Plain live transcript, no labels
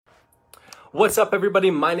What's up,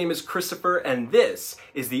 everybody? My name is Christopher, and this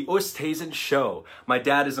is the Oosthuizen Show. My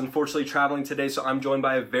dad is unfortunately traveling today, so I'm joined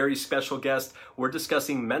by a very special guest. We're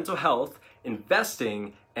discussing mental health,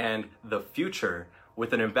 investing, and the future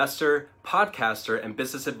with an investor, podcaster, and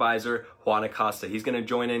business advisor, Juan Acosta. He's going to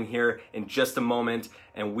join in here in just a moment,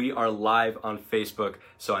 and we are live on Facebook,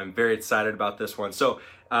 so I'm very excited about this one. So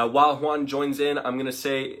while Juan joins in, I'm going to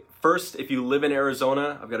say, first, if you live in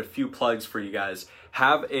Arizona, I've got a few plugs for you guys.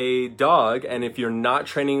 Have a dog, and if you're not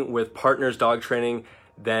training with Partners Dog Training,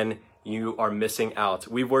 then you are missing out.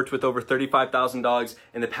 We've worked with over 35,000 dogs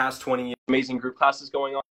in the past 20 years. Amazing group classes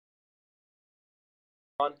going on.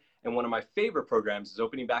 And one of my favorite programs is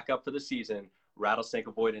opening back up for the season, rattlesnake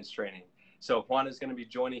avoidance training. So Juan is going to be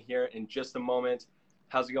joining here in just a moment.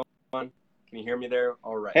 How's it going? Can you hear me there?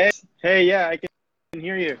 All right. Hey, yeah, I can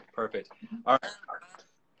hear you. Perfect. All right.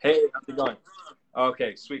 Hey, how's it going?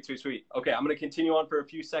 Okay, sweet. Okay, I'm going to continue on for a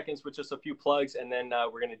few seconds with just a few plugs, and then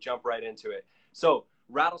we're going to jump right into it. So,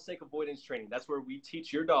 rattlesnake avoidance training, that's where we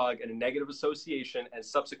teach your dog a negative association and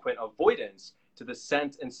subsequent avoidance to the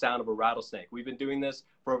scent and sound of a rattlesnake. We've been doing this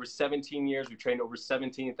for over 17 years. We've trained over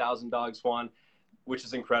 17,000 dogs, Juan, which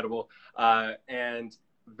is incredible, and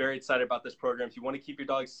very excited about this program. If you want to keep your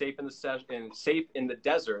dog safe in the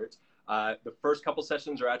desert, the first couple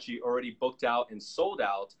sessions are actually already booked out and sold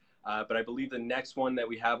out. But I believe the next one that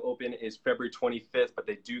we have open is February 25th, but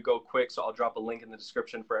they do go quick. So I'll drop a link in the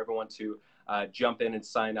description for everyone to jump in and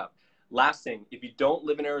sign up. Last thing, if you don't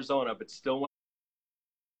live in Arizona, but still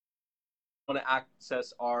want to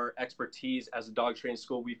access our expertise as a dog training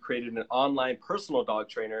school, we've created an online personal dog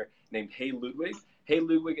trainer named Hey Ludwig. Hey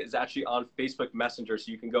Ludwig is actually on Facebook Messenger,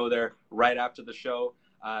 so you can go there right after the show.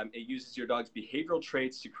 It uses your dog's behavioral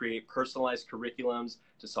traits to create personalized curriculums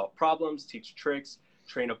to solve problems, teach tricks,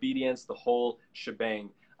 train obedience, the whole shebang.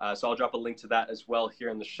 So I'll drop a link to that as well here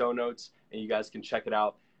in the show notes, and you guys can check it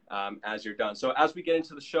out as you're done. So as we get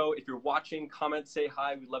into the show, if you're watching, comment, say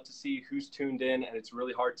hi. We'd love to see who's tuned in, and it's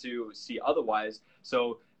really hard to see otherwise.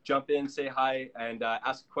 So jump in, say hi, and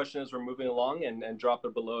ask a question as we're moving along, and drop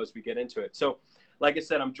it below as we get into it. So like I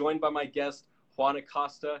said, I'm joined by my guest, Juan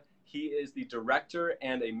Acosta. He is the director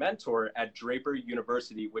and a mentor at Draper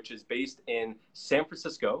University, which is based in San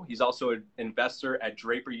Francisco. He's also an investor at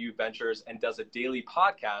Draper U Ventures and does a daily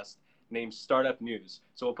podcast named Startup News.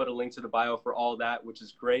 So we'll put a link to the bio for all of that, which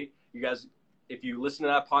is great. You guys, if you listen to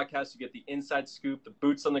that podcast, you get the inside scoop, the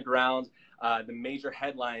boots on the ground, the major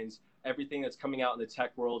headlines, everything that's coming out in the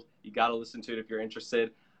tech world. You got to listen to it if you're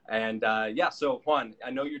interested. And yeah, so Juan, I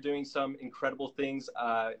know you're doing some incredible things.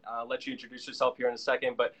 I'll let you introduce yourself here in a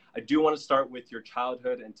second, but I do want to start with your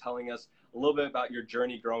childhood and telling us a little bit about your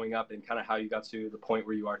journey growing up and kind of how you got to the point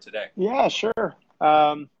where you are today. Yeah, sure.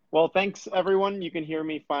 Well, thanks everyone. You can hear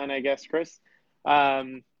me fine, I guess, Chris.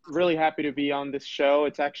 Really happy to be on this show.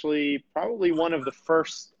 It's actually probably one of the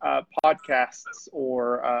first podcasts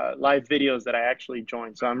or live videos that I actually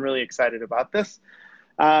joined. So I'm really excited about this.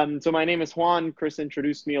 So my name is Juan. Chris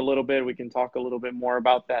introduced me a little bit. We can talk a little bit more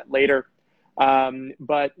about that later.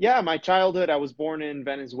 But yeah, my childhood, I was born in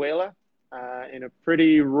Venezuela, in a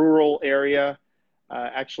pretty rural area,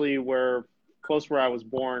 actually close where I was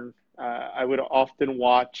born. I would often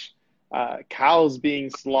watch cows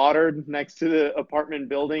being slaughtered next to the apartment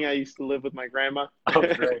building. I used to live with my grandma. Oh,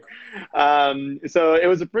 great. So it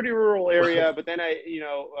was a pretty rural area, but then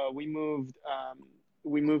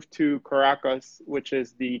we moved to Caracas, which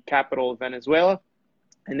is the capital of Venezuela.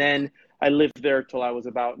 And then I lived there till I was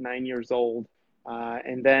about 9 years old.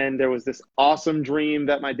 And then there was this awesome dream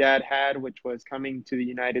that my dad had, which was coming to the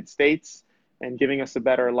United States and giving us a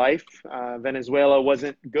better life. Venezuela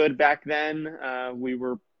wasn't good back then. We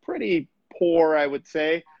were pretty poor, I would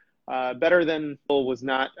say. Better than was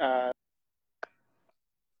not a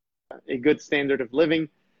good standard of living.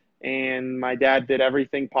 And my dad did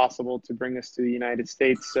everything possible to bring us to the United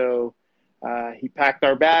States. So he packed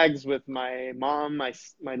our bags with my mom, my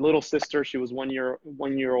little sister. She was one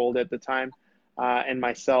year old at the time, and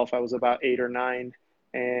myself. I was about 8 or 9,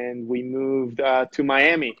 and we moved to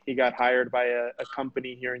Miami. He got hired by a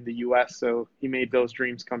company here in the U.S., so he made those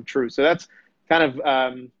dreams come true. So that's kind of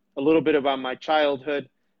a little bit about my childhood.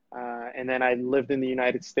 And then I lived in the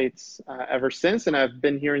United States ever since, and I've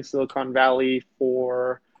been here in Silicon Valley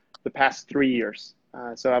for the past 3 years.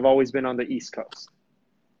 So I've always been on the East Coast.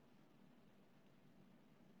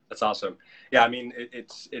 That's awesome. Yeah, I mean,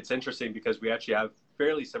 it's interesting because we actually have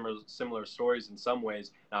fairly similar stories in some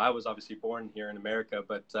ways. Now, I was obviously born here in America,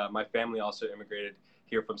 but my family also immigrated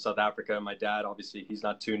here from South Africa. My dad, obviously, he's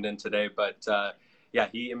not tuned in today, but yeah,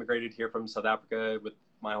 he immigrated here from South Africa with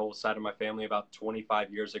my whole side of my family about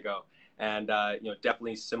 25 years ago. and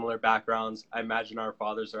definitely similar backgrounds. I imagine our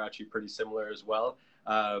fathers are actually pretty similar as well,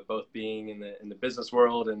 both being in the business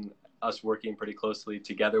world and us working pretty closely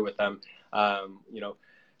together with them.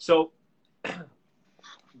 So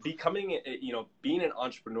becoming, being an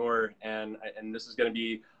entrepreneur, and this is going to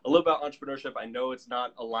be a little about entrepreneurship. I know it's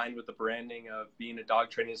not aligned with the branding of being a dog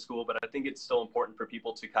training school, but I think it's still important for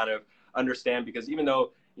people to kind of understand, because even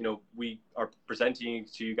though, we are presenting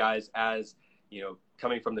to you guys as,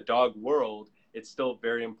 coming from the dog world, it's still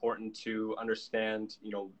very important to understand,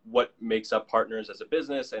 what makes up partners as a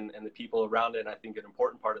business and the people around it. And I think an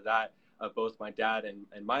important part of that, of both my dad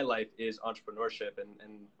and my life, is entrepreneurship.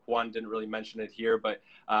 And Juan didn't really mention it here, but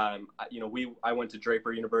I went to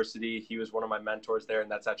Draper University. He was one of my mentors there, and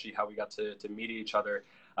that's actually how we got to meet each other.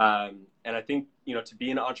 And I think, to be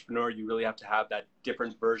an entrepreneur, you really have to have that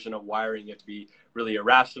different version of wiring. You have to be really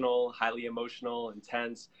irrational, highly emotional,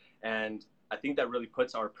 intense. And I think that really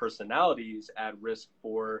puts our personalities at risk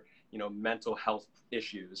for, mental health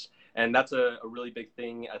issues. And that's a really big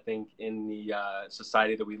thing, I think, in the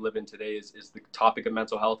society that we live in today is the topic of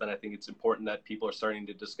mental health. And I think it's important that people are starting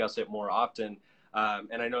to discuss it more often.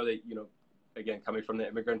 And I know that, again, coming from the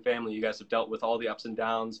immigrant family, you guys have dealt with all the ups and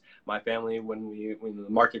downs. My family, when the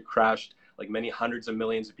market crashed, like many hundreds of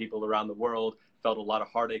millions of people around the world, felt a lot of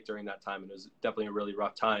heartache during that time. And it was definitely a really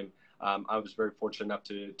rough time. I was very fortunate enough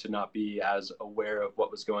to not be as aware of what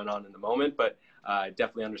was going on in the moment, but I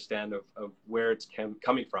definitely understand of where it's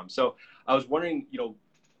coming from. So I was wondering,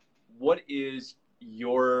 what is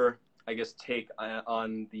your, I guess, take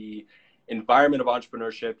on the environment of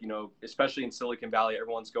entrepreneurship? Especially in Silicon Valley,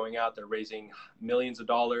 everyone's going out, they're raising millions of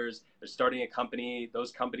dollars, they're starting a company.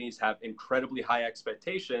 Those companies have incredibly high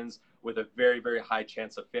expectations with a very, very high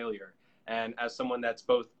chance of failure. And as someone that's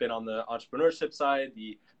both been on the entrepreneurship side,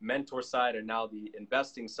 the mentor side, and now the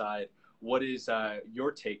investing side, what is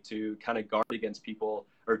your take to kind of guard against people,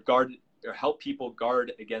 or help people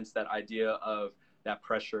guard against that idea of that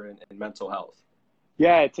pressure and mental health?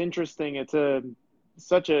 Yeah, it's interesting. It's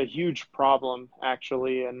such a huge problem,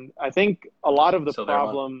 actually. And I think a lot of the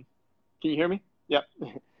problem, can you hear me? Yep.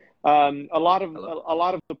 A lot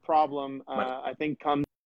of the problem, I think, comes.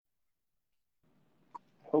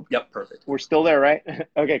 Yep, perfect. We're still there, right?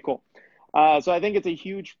 Okay, cool. So I think it's a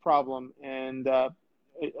huge problem. And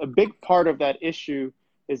a big part of that issue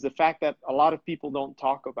is the fact that a lot of people don't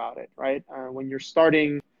talk about it, right? When you're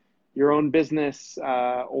starting your own business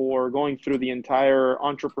or going through the entire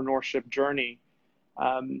entrepreneurship journey,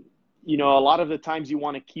 a lot of the times you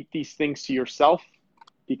want to keep these things to yourself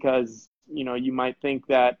because, you might think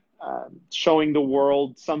that showing the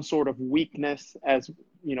world some sort of weakness, as,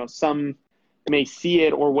 some may see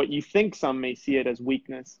it, or what you think some may see it as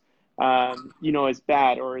weakness, is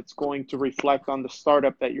bad, or it's going to reflect on the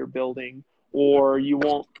startup that you're building, or you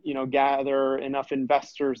won't, gather enough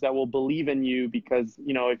investors that will believe in you because,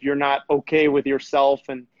 if you're not okay with yourself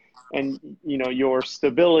and your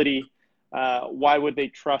stability, why would they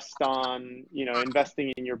trust on,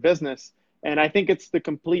 investing in your business? And I think it's the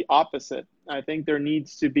complete opposite. I think this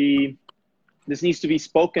needs to be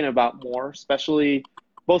spoken about more, especially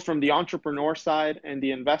both from the entrepreneur side and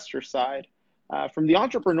the investor side. From the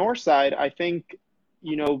entrepreneur side, I think,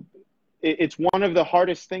 it's one of the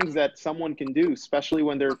hardest things that someone can do, especially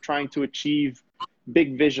when they're trying to achieve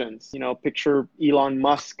big visions. Picture Elon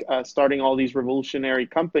Musk starting all these revolutionary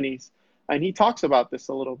companies, and he talks about this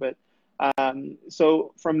a little bit.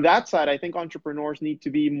 So from that side, I think entrepreneurs need to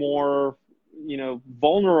be more,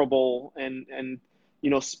 vulnerable and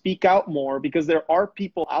speak out more, because there are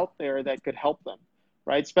people out there that could help them,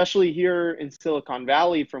 right? Especially here in Silicon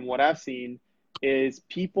Valley, from what I've seen, is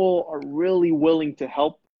people are really willing to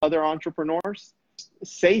help other entrepreneurs.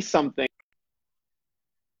 Say something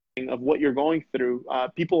of what you're going through.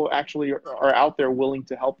 People actually are out there willing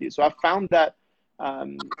to help you. So I've found that,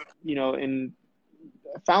 found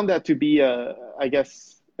that to be a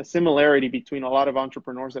similarity between a lot of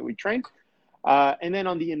entrepreneurs that we train. And then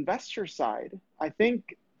on the investor side, I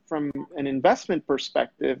think from an investment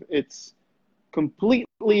perspective, it's completely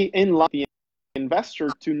in line with the investor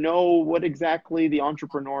to know what exactly the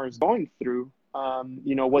entrepreneur is going through,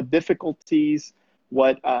 what difficulties,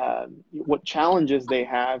 what challenges they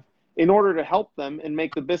have, in order to help them and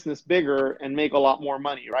make the business bigger and make a lot more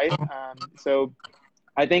money, right? So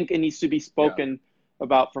I think it needs to be spoken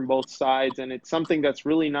about from both sides, and it's something that's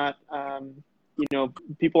really not,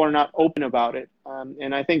 people are not open about it.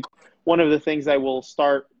 And I think one of the things I will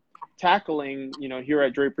start tackling, here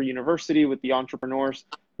at Draper University with the entrepreneurs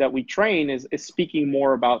that we train is speaking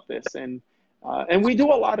more about this. And we do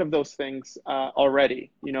a lot of those things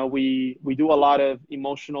already. We do a lot of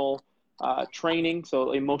emotional training,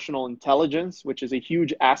 so emotional intelligence, which is a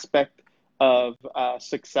huge aspect of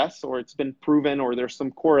success, or it's been proven, or there's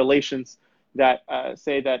some correlations that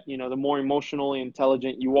say that, you know, the more emotionally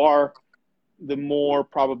intelligent you are, the more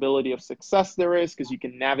probability of success there is, because you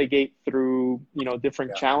can navigate through, you know,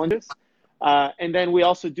 different challenges. And then we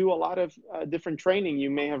also do a lot of different training. You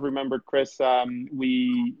may have remembered, Chris,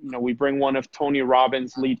 we bring one of Tony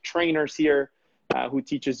Robbins' lead trainers here, who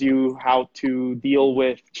teaches you how to deal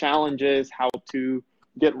with challenges, how to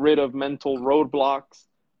get rid of mental roadblocks,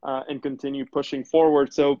 and continue pushing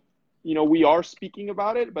forward. So, you know, we are speaking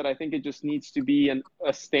about it, but I think it just needs to be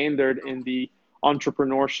a standard in the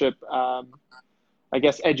entrepreneurship, I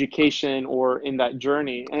guess, education, or in that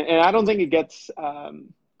journey. And I don't think it gets,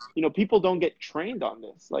 you know, people don't get trained on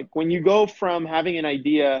this. Like, when you go from having an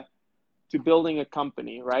idea to building a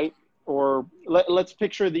company, right? Or let's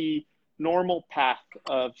picture the normal path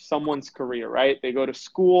of someone's career, right? They go to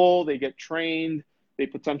school, they get trained, they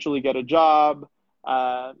potentially get a job.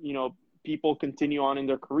 You know, people continue on in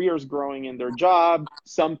their careers, growing in their job.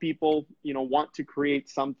 Some people, you know, want to create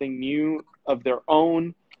something new of their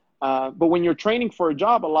own. But when you're training for a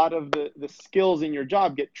job, a lot of the skills in your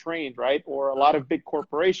job get trained, right? Or a lot of big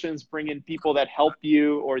corporations bring in people that help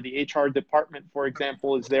you, or the HR department, for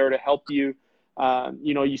example, is there to help you.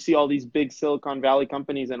 You know, you see all these big Silicon Valley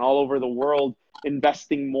companies and all over the world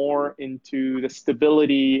investing more into the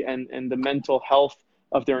stability and the mental health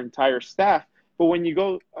of their entire staff. But when you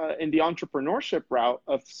go in the entrepreneurship route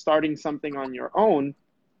of starting something on your own,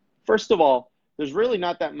 first of all, there's really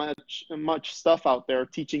not that much stuff out there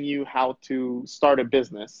teaching you how to start a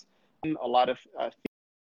business. A lot of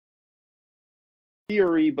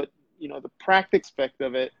theory, but, you know, the practice aspect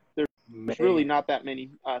of it, there's really not that many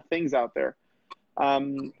things out there.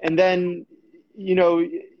 And then, you know,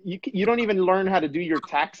 you don't even learn how to do your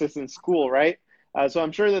taxes in school, right? So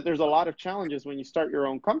I'm sure that there's a lot of challenges when you start your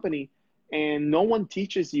own company, and no one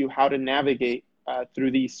teaches you how to navigate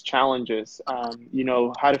through these challenges. You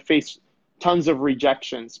know, how to face tons of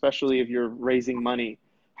rejection, especially if you're raising money,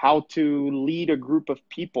 how to lead a group of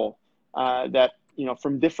people that, you know,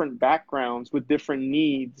 from different backgrounds with different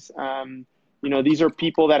needs. You know, these are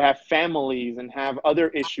people that have families and have other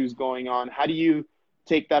issues going on. How do you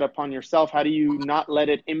take that upon yourself? How do you not let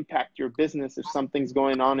it impact your business if something's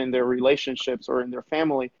going on in their relationships or in their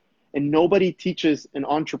family? And nobody teaches an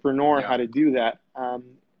entrepreneur how to do that.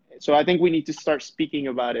 So I think we need to start speaking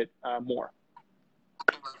about it more.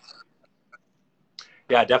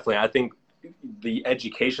 Yeah, definitely. I think the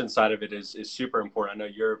education side of it is super important. I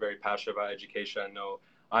know you're very passionate about education. I know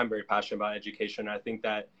I'm very passionate about education. I think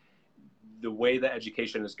that the way that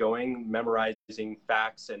education is going, memorizing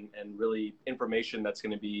facts and really information that's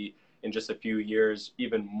going to be in just a few years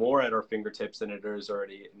even more at our fingertips than it is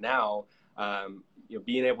already now, you know,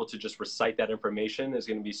 being able to just recite that information is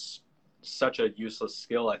going to be such a useless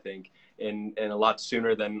skill, I think, and a lot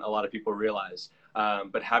sooner than a lot of people realize.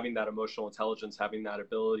 But having that emotional intelligence, having that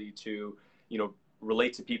ability to, you know,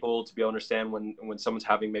 relate to people, to be able to understand when someone's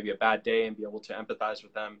having maybe a bad day and be able to empathize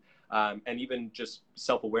with them, and even just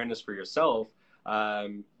self-awareness for yourself,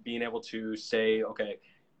 being able to say, okay,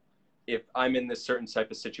 if I'm in this certain type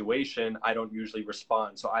of situation, I don't usually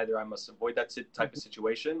respond. So either I must avoid that type of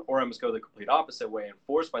situation, or I must go the complete opposite way and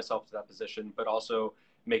force myself to that position, but also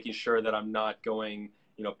making sure that I'm not going,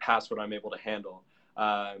 you know, past what I'm able to handle.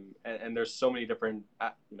 And there's so many different,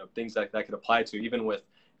 you know, things that could apply to, even with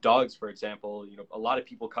dogs, for example. You know, a lot of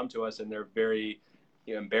people come to us and they're very,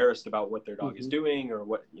 you know, embarrassed about what their dog is doing, or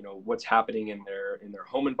what, you know, what's happening in their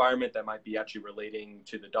home environment that might be actually relating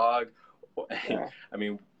to the dog. Yeah. I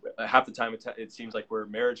mean, half the time it seems like we're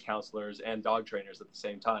marriage counselors and dog trainers at the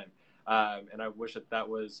same time. And I wish that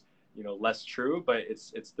was, you know, less true, but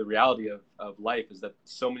it's the reality of life, is that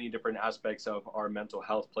so many different aspects of our mental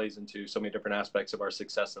health plays into so many different aspects of our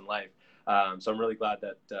success in life. So I'm really glad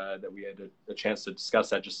that we had a chance to discuss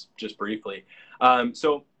that just briefly.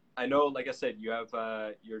 So I know, like I said, you have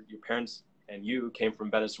your parents and you came from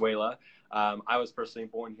Venezuela. I was personally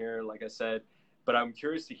born here, like I said, but I'm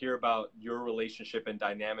curious to hear about your relationship and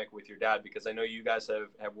dynamic with your dad, because I know you guys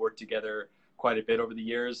have worked together quite a bit over the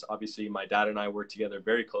years. Obviously, my dad and I work together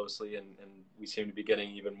very closely, and we seem to be getting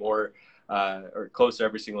even more or closer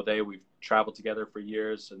every single day. We've traveled together for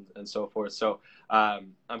years and so forth. So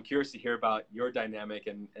I'm curious to hear about your dynamic,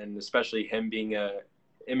 and especially him being a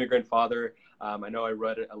immigrant father. I know I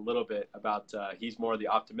read a little bit about he's more the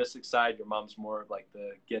optimistic side. Your mom's more of like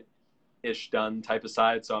the get-ish done type of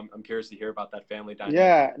side. So I'm curious to hear about that family dynamic.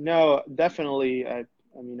 Yeah, no, definitely. I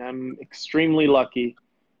mean, I'm extremely lucky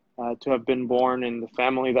to have been born in the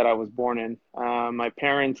family that I was born in. My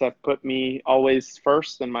parents have put me always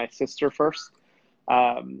first and my sister first.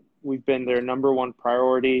 We've been their number one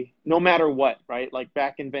priority, no matter what, right? Like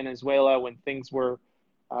back in Venezuela when things were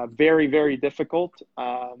very, very difficult.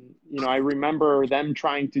 I remember them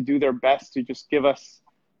trying to do their best to just give us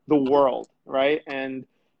the world, right? And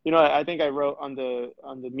I think I wrote on the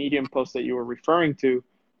Medium post that you were referring to.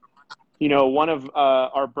 One of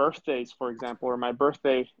our birthdays, for example, or my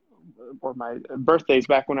birthdays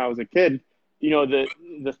back when I was a kid,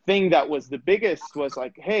 the thing that was the biggest was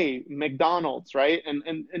like, hey, McDonald's, right?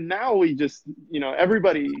 And now we just,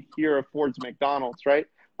 everybody here affords McDonald's, right?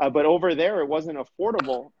 But over there, it wasn't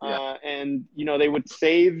affordable. Yeah. And they would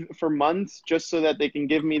save for months just so that they can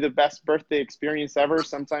give me the best birthday experience ever,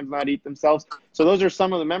 sometimes not eat themselves. So those are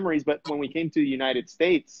some of the memories. But when we came to the United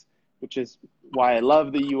States, which is why I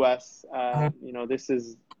love the U.S., this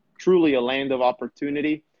is truly a land of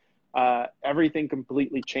opportunity. Everything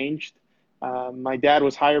completely changed. My dad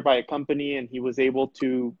was hired by a company and he was able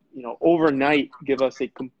to, overnight give us a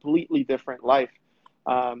completely different life.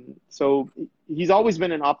 So he's always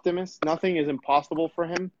been an optimist. Nothing is impossible for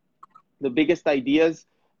him. The biggest ideas,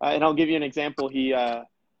 and I'll give you an example.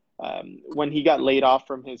 When he got laid off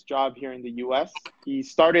from his job here in the U.S., he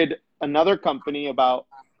started another company about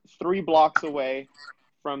 3 blocks away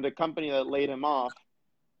from the company that laid him off.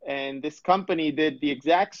 And this company did the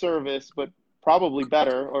exact service, but probably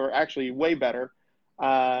better, or actually way better.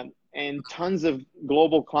 And tons of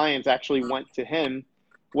global clients actually went to him.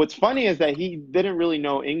 What's funny is that he didn't really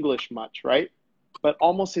know English much, right? But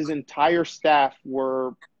almost his entire staff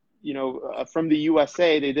were, from the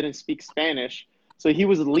USA. They didn't speak Spanish. So he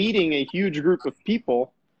was leading a huge group of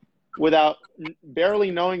people without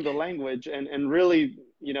barely knowing the language. And really,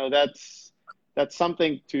 that's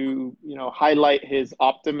something to, highlight his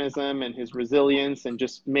optimism and his resilience and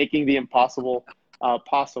just making the impossible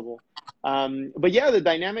possible. But yeah, the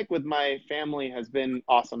dynamic with my family has been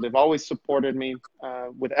awesome. They've always supported me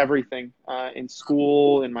with everything in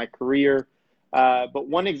school, in my career. But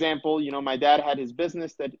one example, my dad had his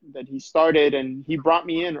business that he started, and he brought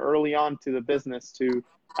me in early on to the business to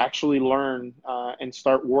actually learn and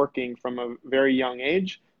start working from a very young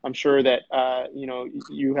age. I'm sure that,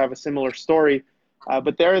 you have a similar story.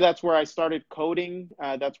 But that's where I started coding.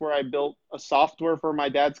 That's where I built a software for my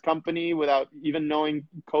dad's company without even knowing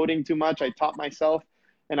coding too much. I taught myself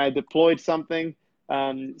and I deployed something.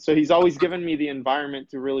 So he's always given me the environment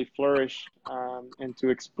to really flourish and to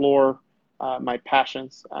explore my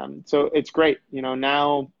passions. So it's great.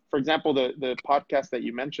 Now, for example, the podcast that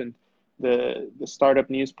you mentioned, the Startup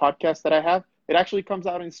News podcast that I have, it actually comes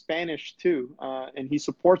out in Spanish too. And he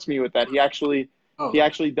supports me with that. He actually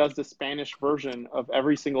does the Spanish version of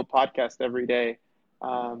every single podcast every day.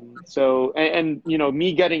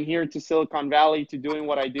 Me getting here to Silicon Valley to doing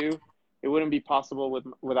what I do, it wouldn't be possible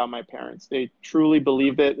without my parents. They truly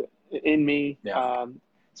believed it in me. Yeah.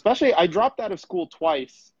 Especially, I dropped out of school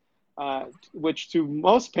twice, which to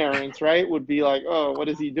most parents, right, would be like, oh, what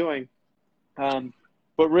is he doing?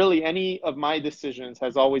 But really, any of my decisions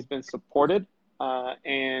has always been supported.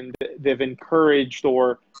 And they've encouraged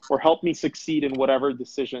or helped me succeed in whatever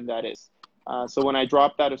decision that is. So when I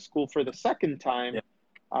dropped out of school for the second time,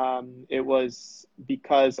 it was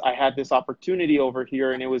because I had this opportunity over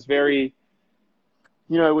here, and it was very,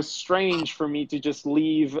 it was strange for me to just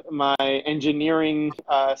leave my engineering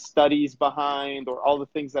studies behind or all the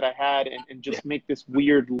things that I had and just make this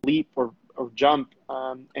weird leap or jump.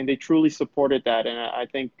 And they truly supported that. And I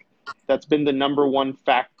think that's been the number one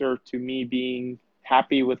factor to me being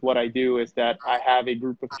happy with what I do, is that I have a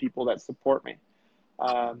group of people that support me.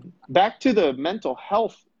 Back to the mental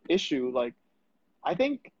health issue, like, I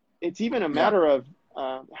think it's even a matter of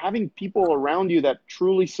having people around you that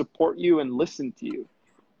truly support you and listen to you.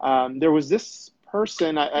 There was this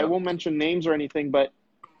person, I won't mention names or anything, but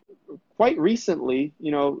quite recently,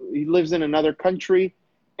 he lives in another country,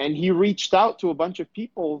 and he reached out to a bunch of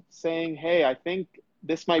people saying, hey, I think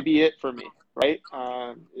this might be it for me, right?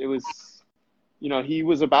 It was, he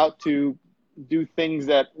was about to do things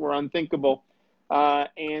that were unthinkable.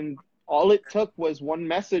 And all it took was one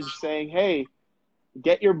message saying, hey,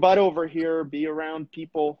 get your butt over here, be around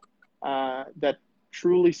people that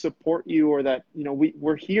truly support you, or that,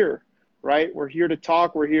 we're here, right? We're here to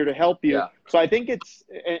talk. We're here to help you. Yeah. So I think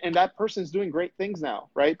and that person's doing great things now,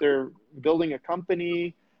 right? They're building a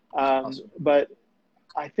company. Awesome. But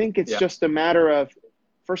I think it's just a matter of,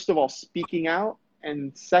 first of all, speaking out,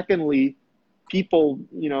 and secondly, people,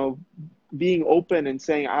 being open and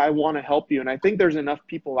saying, I want to help you. And I think there's enough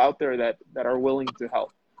people out there that are willing to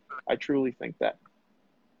help. I truly think that.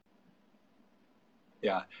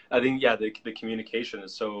 Yeah, I think, yeah, the communication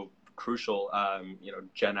is so crucial.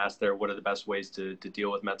 Jen asked there, what are the best ways to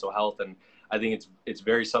deal with mental health? And I think it's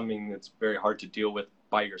very something that's very hard to deal with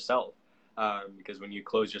by yourself, because when you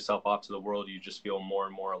close yourself off to the world, you just feel more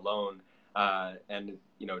and more alone. And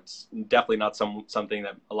it's definitely not something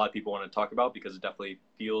that a lot of people want to talk about, because it definitely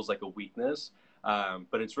feels like a weakness.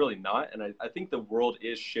 But it's really not. And I think the world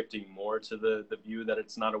is shifting more to the view that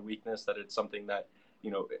it's not a weakness, that it's something that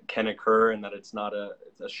can occur, and that it's not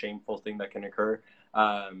it's a shameful thing that can occur.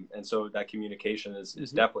 And so that communication is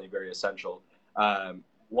definitely very essential.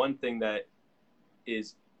 One thing that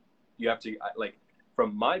is, you have to, like,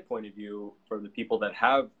 from my point of view, for the people that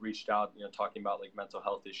have reached out, talking about like mental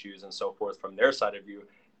health issues and so forth, from their side of view,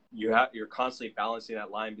 you're constantly balancing that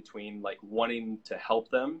line between like wanting to help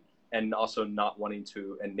them and also not wanting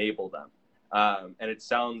to enable them. And it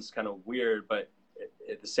sounds kind of weird, but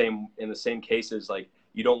in the same cases, like,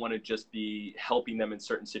 you don't want to just be helping them in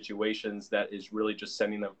certain situations that is really just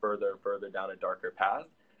sending them further and further down a darker path.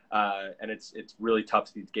 And it's really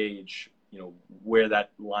tough to gauge, where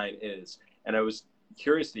that line is. And I was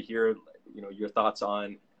curious to hear, your thoughts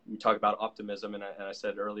on, you talk about optimism, and I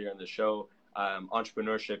said earlier in the show,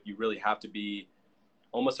 entrepreneurship, you really have to be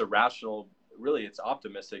almost irrational. Really, it's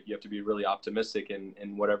optimistic. You have to be really optimistic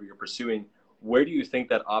in whatever you're pursuing. Where do you think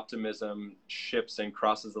that optimism shifts and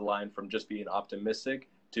crosses the line from just being optimistic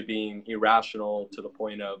to being irrational, to the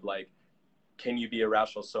point of like, can you be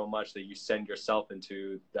irrational so much that you send yourself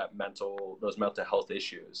into those mental health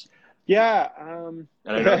issues? Yeah. And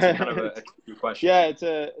I know it's kind of a key question. Yeah, it's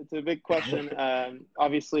a big question.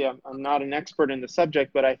 Obviously, I'm not an expert in the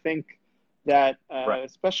subject, but I think that Right.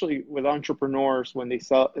 especially with entrepreneurs, when they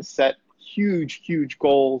set huge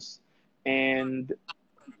goals, and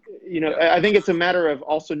Yeah. I think it's a matter of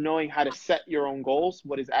also knowing how to set your own goals,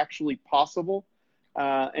 what is actually possible.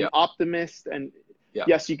 An Yeah. optimist, and Yeah.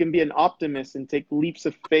 yes, you can be an optimist and take leaps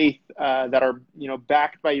of faith that are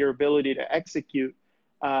backed by your ability to execute.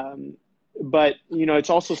 But it's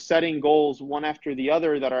also setting goals one after the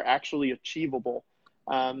other that are actually achievable.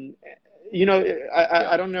 Um,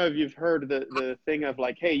 I don't know if you've heard the thing of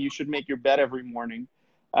like, hey, you should make your bed every morning.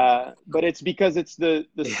 But it's because it's the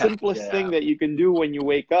simplest thing that you can do when you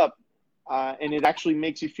wake up. And it actually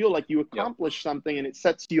makes you feel like you accomplished something, and it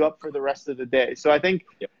sets you up for the rest of the day. So I think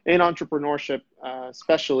in entrepreneurship,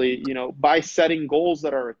 especially, by setting goals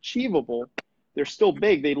that are achievable, they're still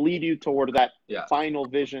big. They lead you toward that final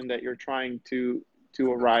vision that you're trying to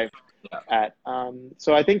arrive at.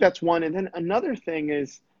 So I think that's one. And then another thing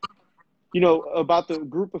is, about the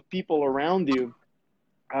group of people around you.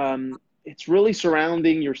 It's really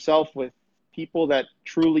surrounding yourself with people that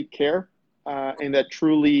truly care and that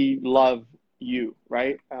truly love you,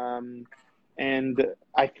 right? And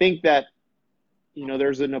I think that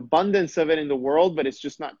there's an abundance of it in the world, but it's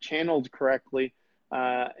just not channeled correctly.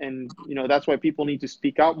 And that's why people need to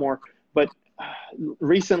speak out more. But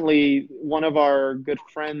recently, one of our good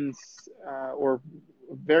friends, or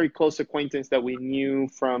very close acquaintance that we knew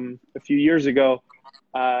from a few years ago,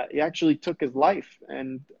 he actually took his life.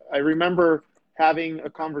 And I remember having a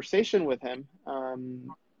conversation with him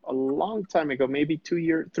a long time ago, maybe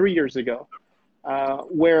 3 years ago,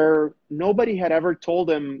 where nobody had ever told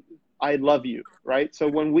him, I love you, right? So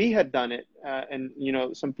when we had done it, and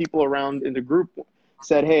some people around in the group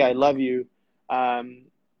said, hey, I love you,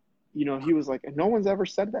 he was like, no one's ever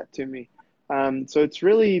said that to me. So it's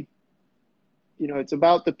really, it's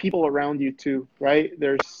about the people around you too, right?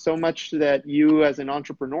 There's so much that you as an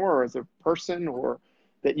entrepreneur or as a person, or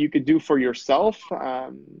that you could do for yourself. I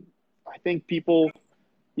think people,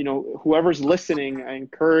 whoever's listening, I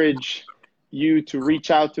encourage you to reach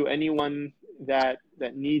out to anyone that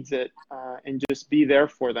needs it, and just be there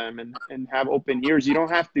for them, and have open ears. You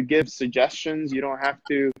don't have to give suggestions. You don't have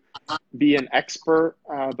to be an expert,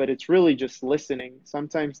 but it's really just listening.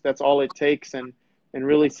 Sometimes that's all it takes, and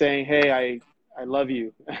really saying, hey, I love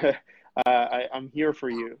you. I'm here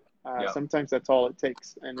for you. Sometimes that's all it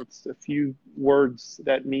takes. And it's a few words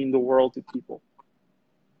that mean the world to people.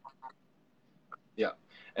 Yeah.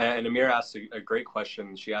 And Amir asked a great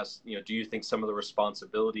question. She asked, do you think some of the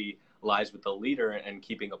responsibility lies with the leader and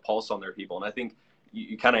keeping a pulse on their people? And I think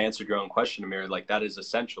you kind of answered your own question, Amir. Like, that is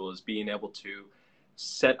essential, is being able to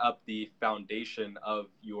set up the foundation of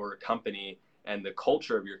your company and the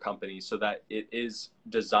culture of your company so that it is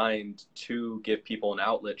designed to give people an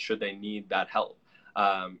outlet should they need that help.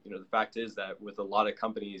 The fact is that with a lot of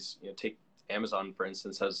companies, take Amazon, for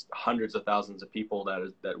instance, has hundreds of thousands of people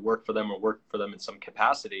that work for them or work for them in some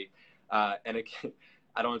capacity. And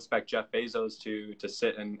I don't expect Jeff Bezos to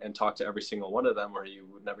sit and talk to every single one of them, or you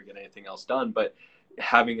would never get anything else done. But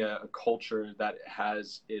having a culture that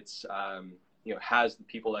has its has the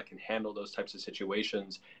people that can handle those types of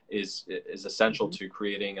situations is essential to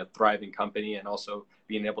creating a thriving company and also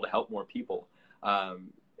being able to help more people.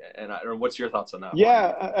 And I don't know, what's your thoughts on that,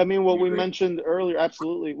 Yeah, Juan? I mean, what You we agree? mentioned earlier,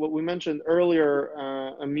 absolutely. What we mentioned earlier,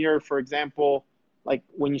 Amir, for example, like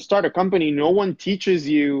when you start a company, no one teaches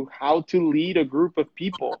you how to lead a group of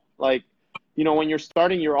people. Like, when you're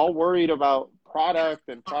starting, you're all worried about product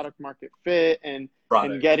and product market fit and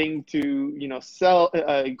Product. getting to,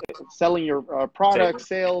 selling your product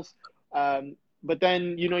Sales. sales. But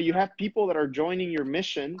then, you have people that are joining your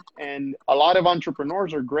mission, and a lot of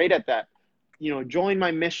entrepreneurs are great at that. Join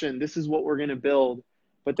my mission. This is what we're going to build.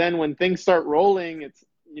 But then when things start rolling, it's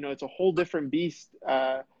a whole different beast.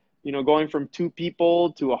 Going from 2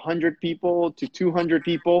 people to 100 people to 200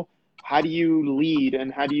 people. How do you lead,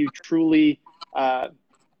 and how do you truly,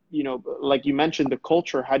 like you mentioned, the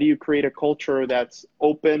culture? How do you create a culture that's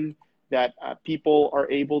open, that people are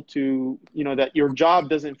able to, that your job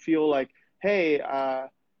doesn't feel like, hey, I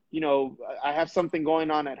have something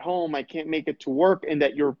going on at home, I can't make it to work, and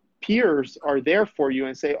that your peers are there for you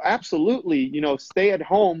and say, absolutely, stay at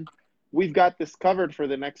home. We've got this covered for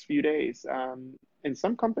the next few days. And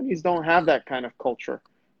some companies don't have that kind of culture,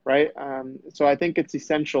 right? So I think it's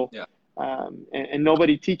essential. Yeah. And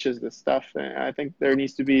nobody teaches this stuff. And I think there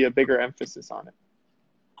needs to be a bigger emphasis on it.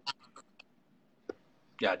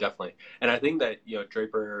 Yeah, definitely. And I think that,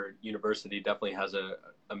 Draper University definitely has a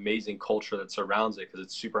amazing culture that surrounds it because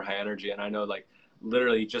it's super high energy. And I know, like,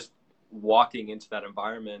 literally just walking into that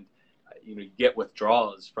environment, you get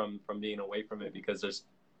withdrawals from being away from it because there's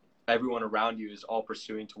everyone around you is all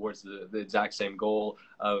pursuing towards the exact same goal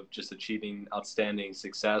of just achieving outstanding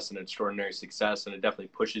success and extraordinary success. And it definitely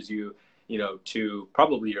pushes you, to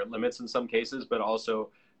probably your limits in some cases, but also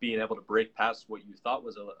being able to break past what you thought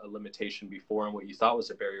was a limitation before and what you thought was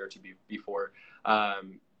a barrier to be before.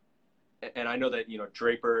 And I know that,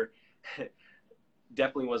 Draper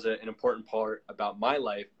definitely was an important part about my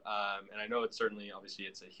life. And I know it's certainly, obviously,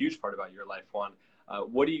 it's a huge part about your life, Juan.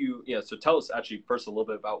 What do you, so tell us actually first a little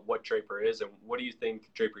bit about what Draper is and what do you think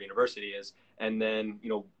Draper University is? And then,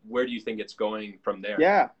 where do you think it's going from there?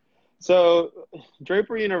 Yeah. So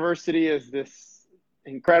Draper University is this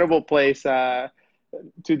incredible place. To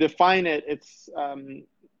define it, it's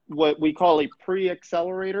what we call a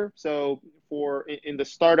pre-accelerator. So in the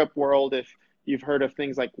startup world, if you've heard of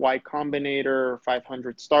things like Y Combinator or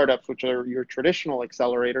 500 startups, which are your traditional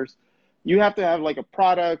accelerators, you have to have like a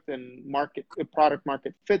product market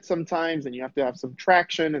fit sometimes, and you have to have some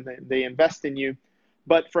traction, and they invest in you.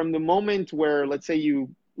 But from the moment where, let's say, you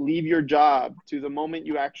leave your job to the moment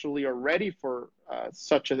you actually are ready for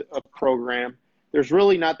such a program, there's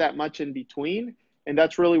really not that much in between. And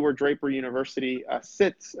that's really where Draper University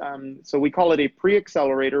sits. So we call it a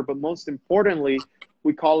pre-accelerator, but most importantly,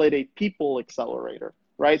 we call it a people accelerator,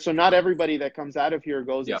 right? So not everybody that comes out of here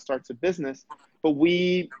goes and starts a business, but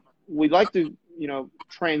we like to,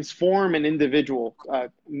 transform an individual,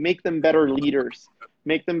 make them better leaders,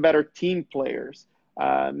 make them better team players,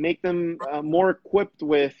 make them more equipped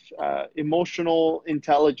with emotional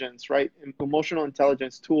intelligence, right? Emotional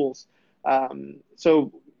intelligence tools.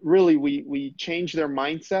 So really, we change their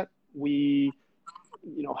mindset. We,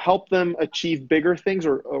 help them achieve bigger things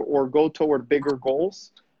or go toward bigger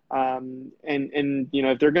goals. And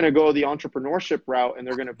if they're going to go the entrepreneurship route and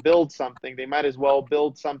they're going to build something, they might as well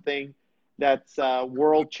build something that's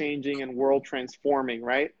world changing and world transforming,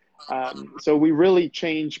 right? So we really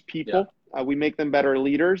change people. We make them better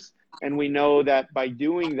leaders, and we know that by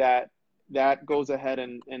doing that, that goes ahead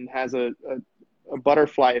and has a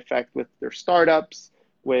butterfly effect with their startups,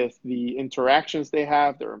 with the interactions they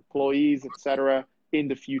have, their employees, etc., in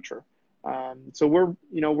the future. So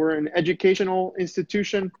we're an educational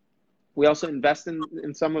institution. We also invest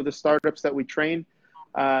in some of the startups that we train,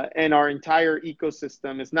 and our entire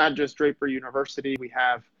ecosystem is not just Draper University. We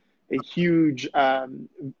have a huge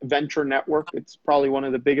venture network. It's probably one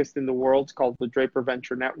of the biggest in the world. It's called the Draper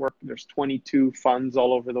Venture Network. There's 22 funds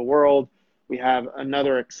all over the world. We have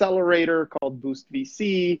another accelerator called Boost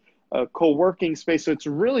VC, a co-working space. So it's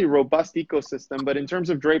a really robust ecosystem. But in terms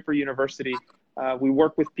of Draper University, we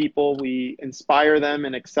work with people, we inspire them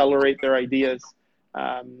and accelerate their ideas.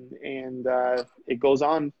 And it goes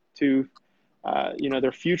on to,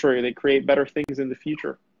 their future. They create better things in the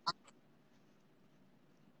future.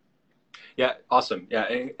 Yeah, awesome. Yeah,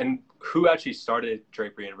 and who actually started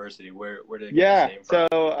Draper University? Where did it get its name from?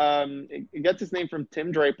 So it gets its name from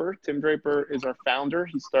Tim Draper. Tim Draper is our founder.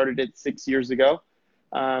 He started it 6 years ago.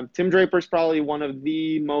 Tim Draper is probably one of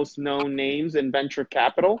the most known names in venture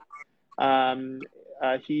capital.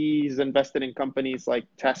 He's invested in companies like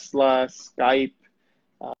Tesla, Skype,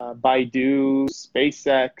 Baidu,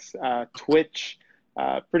 SpaceX, Twitch,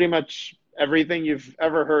 pretty much everything you've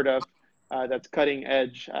ever heard of that's cutting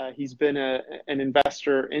edge. He's been an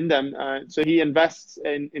investor in them. So he invests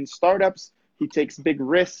in startups. He takes big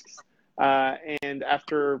risks. And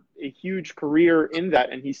after a huge career in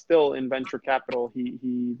that, and he's still in venture capital, he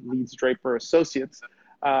leads Draper Associates.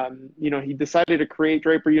 He decided to create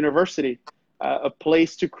Draper University, a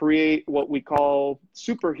place to create what we call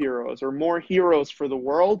superheroes or more heroes for the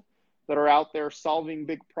world that are out there solving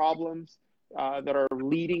big problems, that are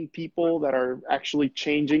leading people, that are actually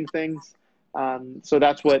changing things. So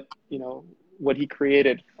that's what he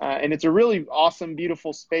created. And it's a really awesome,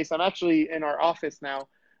 beautiful space. I'm actually in our office now,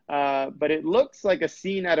 but it looks like a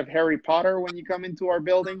scene out of Harry Potter when you come into our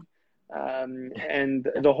building. And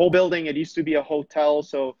the whole building, it used to be a hotel.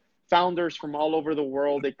 So founders from all over the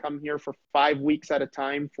world, they come here for 5 weeks at a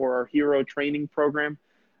time for our hero training program.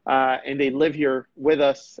 And they live here with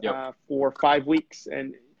us for 5 weeks.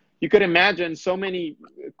 And you could imagine so many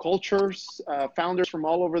cultures, founders from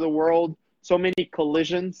all over the world, so many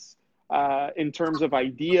collisions in terms of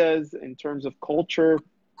ideas, in terms of culture.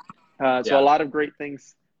 So a lot of great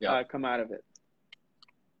things come out of it.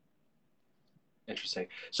 Interesting.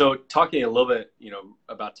 So talking a little bit,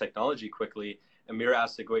 about technology quickly, Amir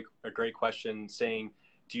asked a great question saying,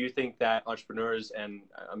 do you think that entrepreneurs and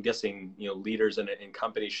I'm guessing, leaders in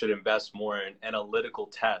companies should invest more in analytical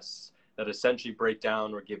tests that essentially break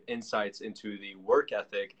down or give insights into the work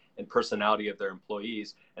ethic and personality of their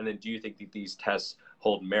employees? And then do you think that these tests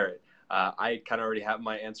hold merit? I kind of already have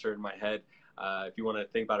my answer in my head. If you want to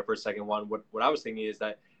think about it for a second, Juan, what I was thinking is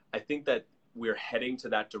that I think that we're heading to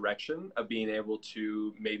that direction of being able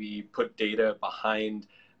to maybe put data behind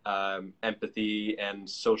empathy and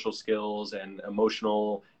social skills and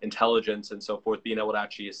emotional intelligence and so forth, being able to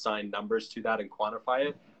actually assign numbers to that and quantify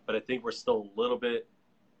it. But I think we're still a little bit,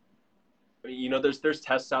 there's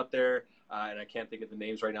tests out there, and I can't think of the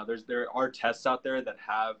names right now. There are tests out there that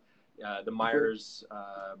have the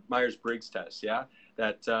Myers-Briggs test,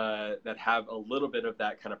 that have a little bit of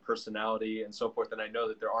that kind of personality and so forth. And I know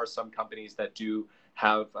that there are some companies that do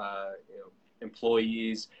have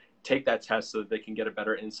employees take that test so that they can get a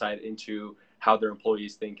better insight into how their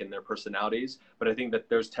employees think and their personalities. But I think that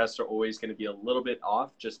those tests are always going to be a little bit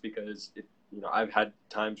off, just because I've had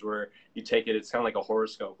times where you take it, it's kind of like a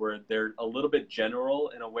horoscope where they're a little bit general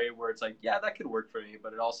in a way where it's like, yeah, that could work for me,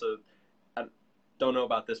 but it also, I don't know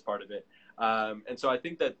about this part of it. And so I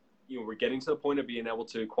think that, we're getting to the point of being able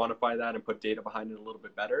to quantify that and put data behind it a little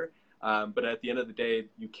bit better. But at the end of the day,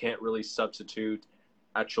 you can't really substitute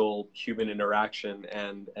actual human interaction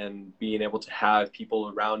and being able to have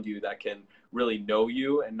people around you that can really know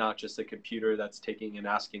you and not just a computer that's taking and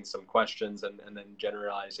asking some questions and then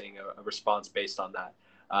generalizing a response based on that.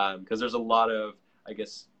 Because there's a lot of, I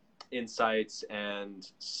guess, insights and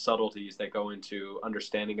subtleties that go into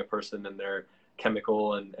understanding a person and their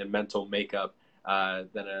chemical and mental makeup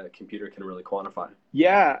than a computer can really quantify.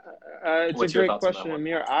 Yeah, it's a great question,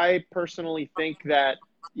 Amir. I personally think that,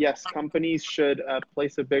 yes, companies should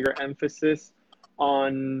place a bigger emphasis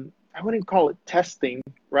on, I wouldn't call it testing,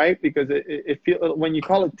 right? Because when you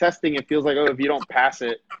call it testing, it feels like, if you don't pass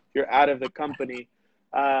it, you're out of the company.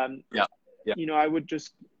 I would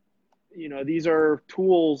just, these are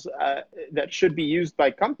tools that should be used by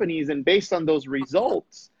companies. And based on those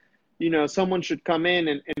results, someone should come in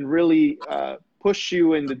and really push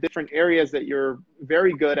you in the different areas that you're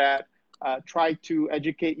very good at, try to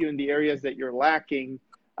educate you in the areas that you're lacking.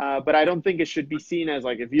 But I don't think it should be seen as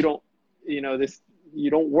like, if you don't, you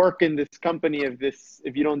don't work in this company,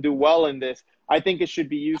 if you don't do well in this. I think it should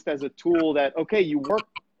be used as a tool that, okay, you work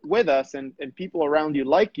with us and people around you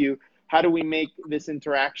like you. How do we make this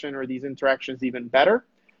interaction or these interactions even better?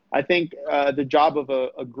 I think the job of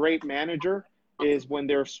a great manager is when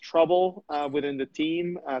there's trouble within the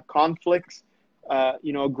team, conflicts, a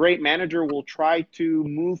great manager will try to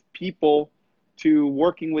move people to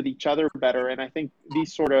working with each other better. And I think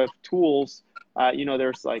these sort of tools,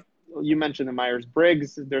 there's like, you mentioned the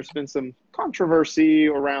Myers-Briggs, there's been some controversy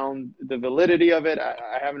around the validity of it.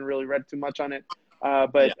 I haven't really read too much on it,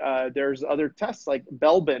 but there's other tests like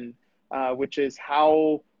Belbin, which is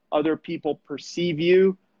how other people perceive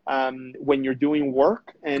you when you're doing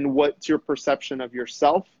work and what's your perception of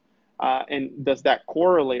yourself. And does that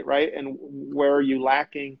correlate, right? And where are you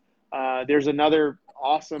lacking? There's another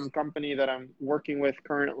awesome company that I'm working with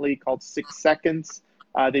currently called 6 Seconds.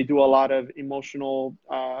 They do a lot of emotional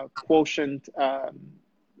quotient,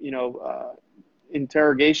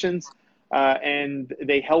 interrogations. and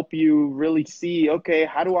they help you really see, okay,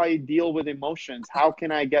 how do I deal with emotions? How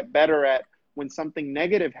can I get better at when something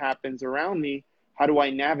negative happens around me? How do I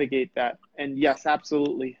navigate that? And yes,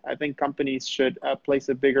 absolutely. I think companies should place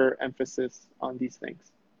a bigger emphasis on these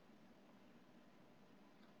things.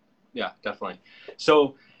 Yeah, definitely.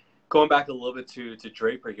 So going back a little bit to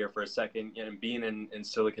Draper here for a second, and being in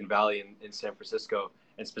Silicon Valley in San Francisco,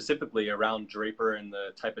 and specifically around Draper and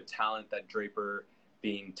the type of talent that Draper,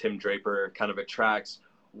 being Tim Draper, kind of attracts,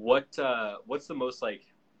 what's the most like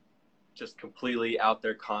just completely out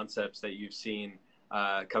there concepts that you've seen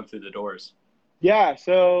come through the doors? Yeah,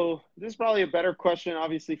 so this is probably a better question,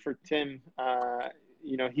 obviously, for Tim.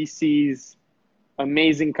 He sees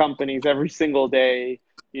amazing companies every single day,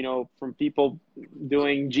 from people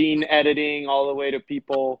doing gene editing all the way to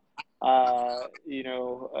people,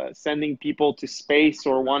 sending people to space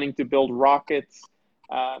or wanting to build rockets.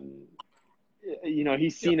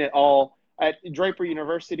 He's seen it all. At Draper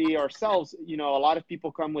University ourselves, a lot of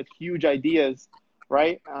people come with huge ideas,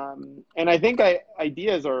 right? And I think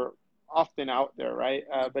ideas are often out there, right?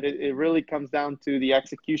 But it really comes down to the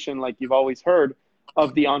execution, like you've always heard,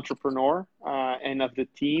 of the entrepreneur and of the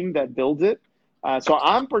team that builds it. So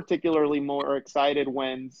I'm particularly more excited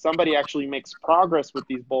when somebody actually makes progress with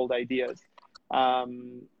these bold ideas.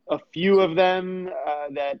 A few of them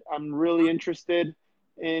that I'm really interested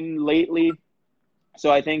in lately. So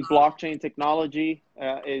I think blockchain technology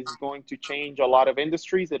is going to change a lot of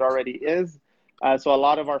industries. It already is. So a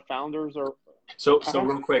lot of our founders are. So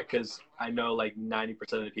real quick, because I know like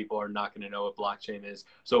 90% of the people are not going to know what blockchain is.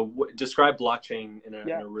 So describe blockchain in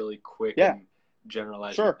a really quick and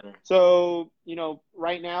generalized manner. So,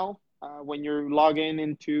 right now, when you're logging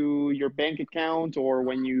into your bank account or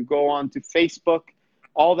when you go on to Facebook,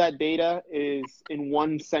 all that data is in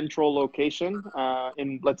one central location,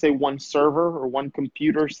 in, let's say, one server or one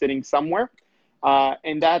computer sitting somewhere.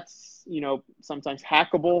 And that's, sometimes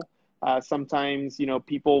hackable. Sometimes,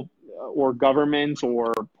 people or governments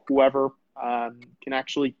or whoever can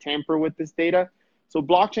actually tamper with this data. So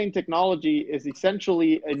blockchain technology is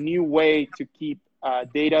essentially a new way to keep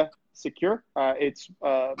data secure. It's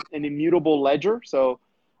an immutable ledger. So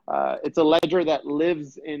it's a ledger that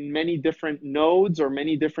lives in many different nodes or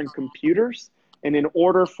many different computers. And in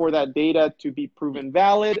order for that data to be proven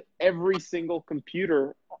valid, every single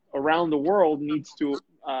computer around the world needs to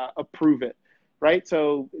approve it, right?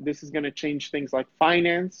 So this is going to change things like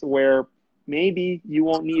finance, where maybe you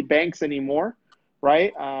won't need banks anymore,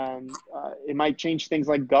 right? It might change things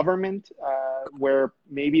like government, where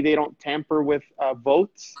maybe they don't tamper with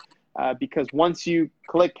votes, because once you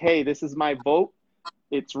click, hey, this is my vote,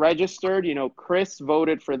 it's registered, Chris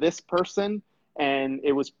voted for this person, and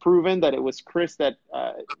it was proven that it was Chris that,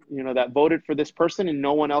 that voted for this person, and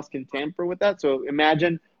no one else can tamper with that. So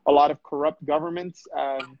imagine a lot of corrupt governments,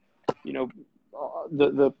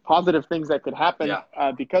 the positive things that could happen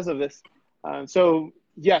because of this. So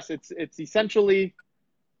yes, it's essentially,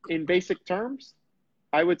 in basic terms,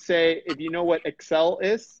 I would say, if you know what Excel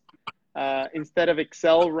is, instead of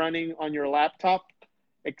Excel running on your laptop,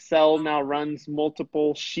 Excel now runs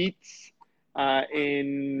multiple sheets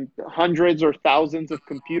in hundreds or thousands of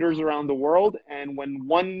computers around the world. And when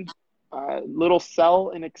one little cell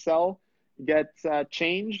in Excel gets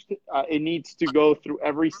changed, it needs to go through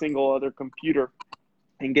every single other computer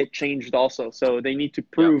and get changed also. So they need to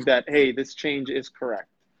prove that, hey, this change is correct.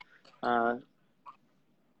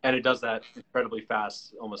 And it does that incredibly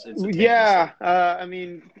fast, almost instantaneously. Yeah,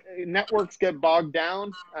 networks get bogged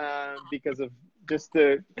down because of just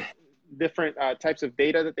the different types of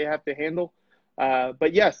data that they have to handle.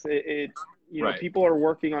 But yes, people are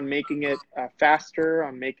working on making it faster,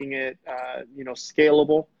 on making it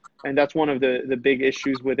scalable, and that's one of the big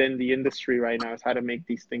issues within the industry right now, is how to make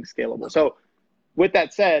these things scalable. So, with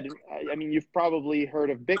that said, you've probably heard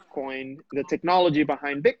of Bitcoin. The technology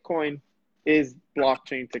behind Bitcoin is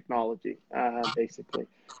blockchain technology, basically.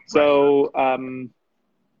 So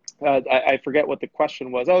I forget what the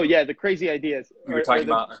question was. Oh, yeah, the crazy ideas. We were talking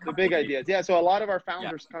about the big ideas. Yeah, so a lot of our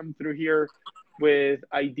founders come through here with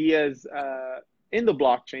ideas in the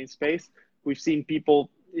blockchain space. We've seen people,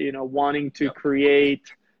 wanting to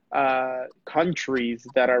create countries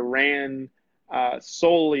that are ran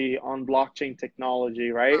solely on blockchain technology,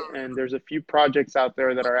 right? And there's a few projects out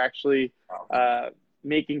there that are actually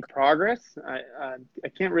making progress. I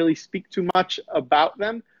can't really speak too much about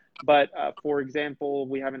them, but for example,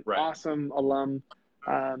 we have an awesome alum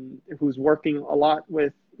who's working a lot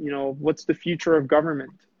with, what's the future of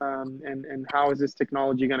government, and how is this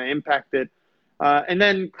technology going to impact it? And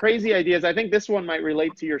then crazy ideas. I think this one might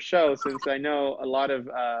relate to your show, since I know a lot of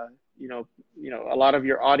a lot of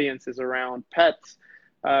your audience is around pets.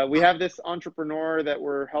 We have this entrepreneur that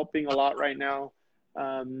we're helping a lot right now.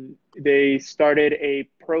 They started a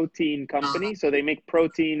protein company, so they make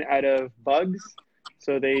protein out of bugs.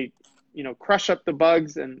 So they, crush up the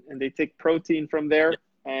bugs and they take protein from there.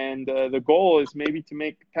 And the goal is maybe to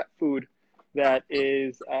make pet food that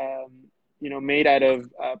is, made out of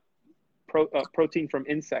protein from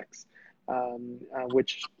insects,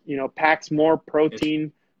 which, packs more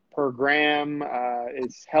protein per gram,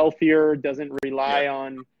 is healthier, doesn't rely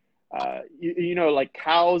on, like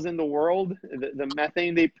cows in the world, the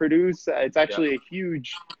methane they produce. It's actually a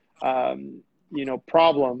huge,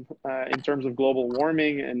 problem in terms of global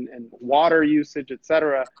warming and water usage,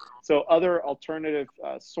 etc. So other alternative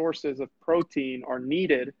sources of protein are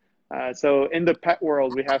needed. So in the pet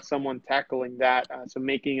world, we have someone tackling that. So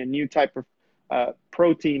making a new type of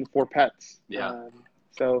protein for pets.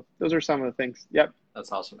 So those are some of the things. Yep.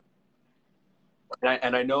 That's awesome.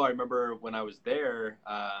 And I know I remember when I was there,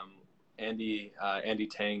 Andy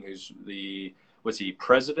Tang, who's was he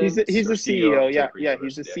president? He's the CEO. Yeah,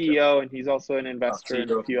 he's the CEO, and he's also an investor in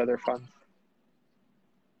a few other funds.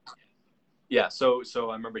 Yeah, so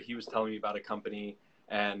I remember he was telling me about a company,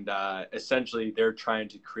 and essentially they're trying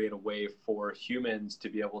to create a way for humans to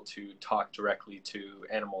be able to talk directly to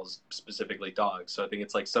animals, specifically dogs. So I think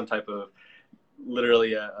it's like some type of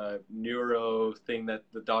literally a neuro thing that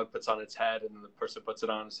the dog puts on its head and the person puts it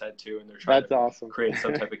on his head too, and they're trying to create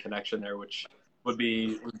some type of connection there, which would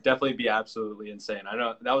definitely be absolutely insane. I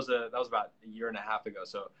know that was about a year and a half ago,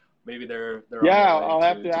 so maybe they're I'll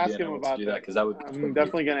have to ask him about that, because I'm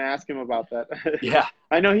definitely going to ask him about that. Yeah,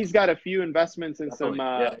 I know he's got a few investments in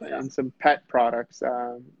in some pet products,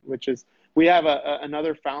 which is, we have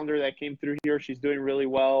another founder that came through here. She's doing really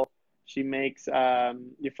well. She makes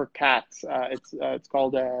for cats. It's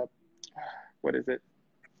called what is it?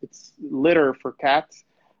 It's litter for cats,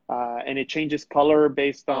 and it changes color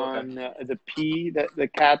based on the pee that the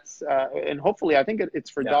cats. And hopefully, I think it's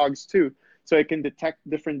for dogs too. So it can detect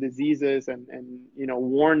different diseases and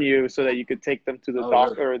warn you so that you could take them to the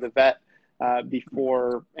doctor or the vet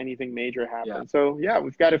before anything major happens. So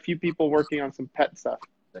we've got a few people working on some pet stuff.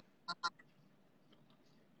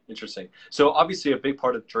 Interesting. So obviously a big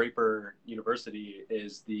part of Draper University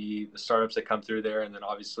is the startups that come through there. And then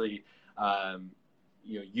obviously,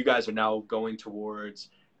 you guys are now going towards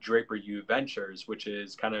Draper U Ventures, which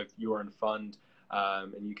is kind of your own fund.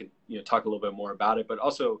 And you can, talk a little bit more about it, but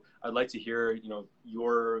also I'd like to hear,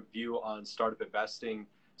 your view on startup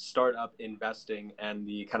investing and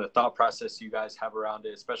the kind of thought process you guys have around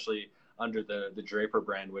it, especially under the Draper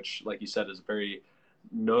brand, which, like you said, is very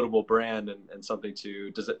notable brand and something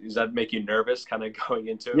does that make you nervous kind of going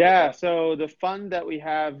into it? So the fund that we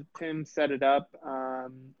have, Tim set it up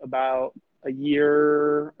about a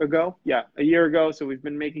year ago. So we've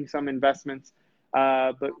been making some investments,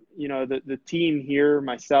 but the team here,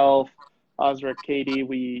 myself, Osra,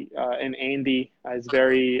 Katie, and Andy is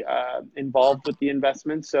very involved with the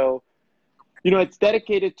investment. So it's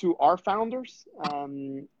dedicated to our founders.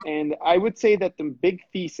 And I would say that the big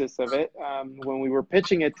thesis of it, when we were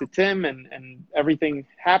pitching it to Tim and everything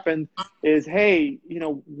happened, is, hey,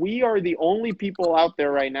 we are the only people out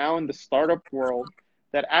there right now in the startup world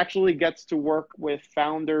that actually gets to work with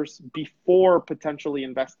founders before potentially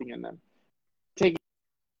investing in them.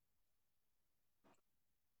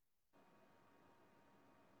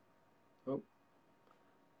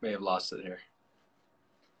 May have lost it here.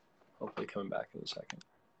 Hopefully coming back in a second.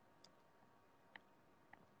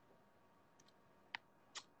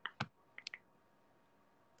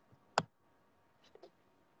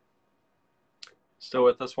 Still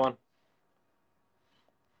with us, Juan?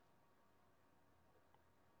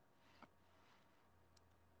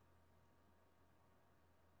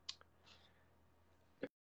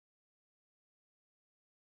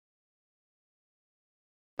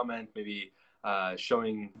 Comment, maybe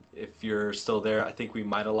showing if you're still there. I think we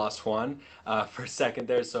might have lost Juan for a second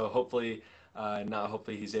there, so hopefully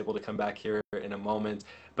he's able to come back here in a moment.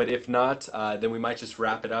 But if not, then we might just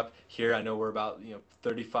wrap it up here. I know we're about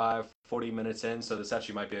 35, 40 minutes in, so this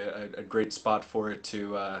actually might be a great spot for it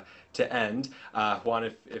to end. Juan,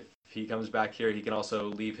 if he comes back here, he can also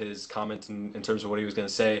leave his comment in terms of what he was going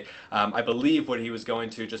to say. I believe what he was going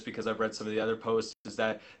to, just because I've read some of the other posts, is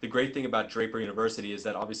that the great thing about Draper University is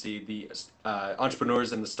that obviously the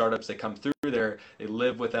entrepreneurs and the startups that come through there, they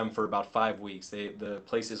live with them for about 5 weeks. The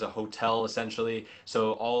place is a hotel essentially,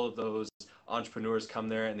 so all of those entrepreneurs come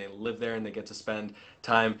there and they live there and they get to spend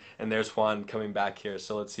time. And there's Juan coming back here,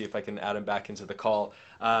 so let's see if I can add him back into the call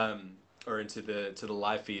or into the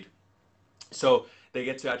live feed. So they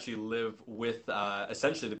get to actually live with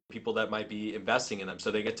essentially the people that might be investing in them. So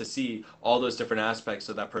they get to see all those different aspects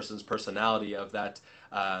of that person's personality, of that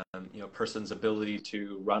person's ability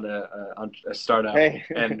to run a startup. Hey,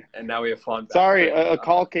 And now we have Juan back. sorry, But, a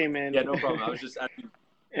call came in. yeah, no problem. I was just asking.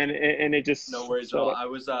 and it just No worries at all. I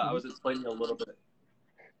was explaining a little bit.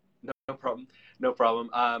 No problem. No problem.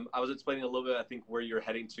 I was explaining a little bit, I think, where you're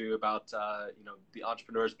heading to about, the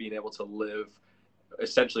entrepreneurs being able to live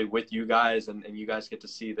essentially with you guys, and you guys get to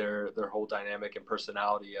see their whole dynamic and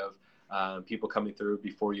personality of people coming through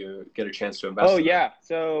before you get a chance to invest. Oh, yeah.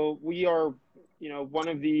 So we are, one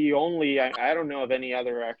of the only, I don't know of any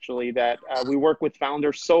other actually, that we work with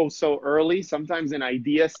founders so early, sometimes in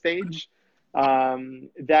idea stage,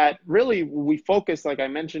 that really we focus, like I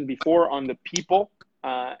mentioned before, on the people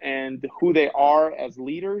and who they are as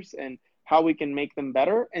leaders and how we can make them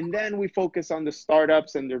better. And then we focus on the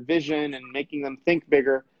startups and their vision and making them think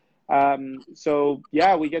bigger. So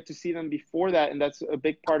yeah, we get to see them before that. And that's a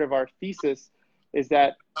big part of our thesis, is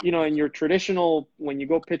that, in your traditional, when you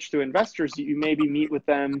go pitch to investors, you maybe meet with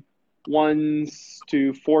them 1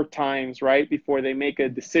 to 4 times, right, before they make a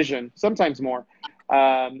decision, sometimes more.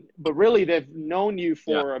 But really, they've known you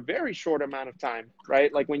for a very short amount of time,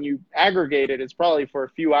 right? Like when you aggregate it, it's probably for a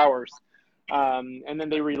few hours. And then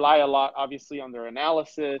they rely a lot, obviously, on their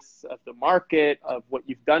analysis of the market, of what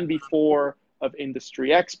you've done before, of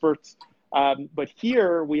industry experts. But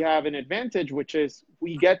here we have an advantage, which is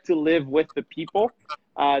we get to live with the people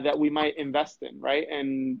that we might invest in, right?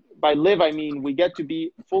 And by live, I mean we get to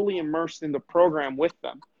be fully immersed in the program with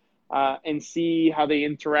them. And see how they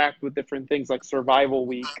interact with different things like survival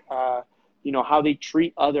week, how they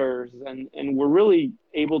treat others. And we're really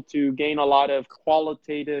able to gain a lot of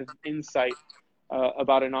qualitative insight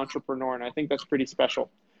about an entrepreneur. And I think that's pretty special.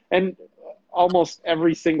 And almost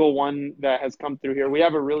every single one that has come through here, we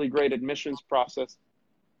have a really great admissions process.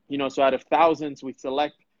 So out of thousands, we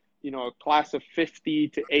select, a class of 50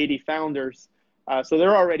 to 80 founders. So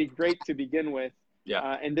they're already great to begin with.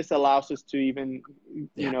 Yeah. And this allows us to even,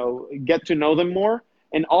 get to know them more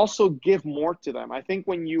and also give more to them. I think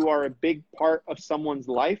when you are a big part of someone's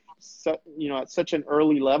life, at such an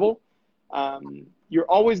early level, you're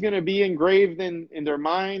always going to be engraved in their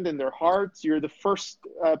mind and their hearts. You're the first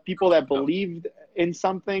people that believed in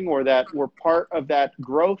something or that were part of that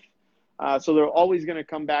growth. So they're always going to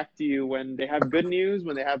come back to you when they have good news,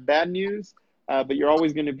 when they have bad news, but you're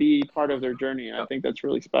always going to be part of their journey. And I think that's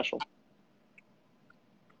really special.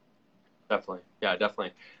 Definitely. Yeah,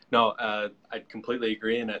 definitely. No, I completely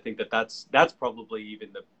agree. And I think that's probably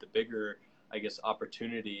even the bigger, I guess,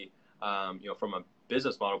 opportunity, from a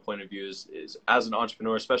business model point of view is as an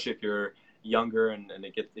entrepreneur, especially if you're younger and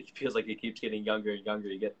it feels like it keeps getting younger and younger.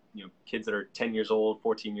 You get, kids that are 10 years old,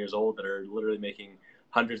 14 years old that are literally making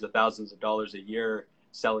hundreds of thousands of dollars a year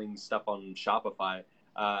selling stuff on Shopify.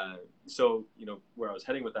 So, where I was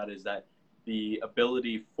heading with that is that the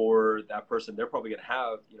ability for that person, they're probably going to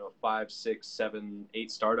have, 5, 6, 7,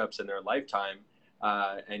 8 startups in their lifetime.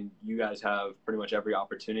 And you guys have pretty much every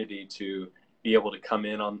opportunity to be able to come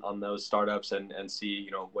in on those startups and see,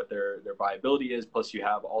 what their viability is. Plus you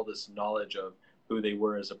have all this knowledge of who they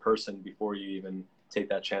were as a person before you even take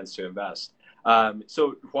that chance to invest.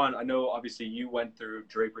 So Juan, I know obviously you went through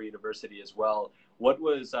Draper University as well. What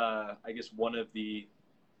was, I guess, one of the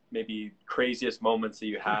maybe craziest moments that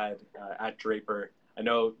you had at Draper? I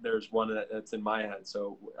know there's one that's in my head,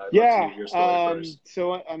 so I'd love to hear your story first.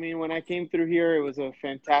 So, I mean, when I came through here, it was a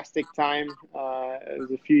fantastic time. It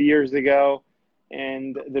was a few years ago,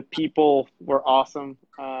 and the people were awesome.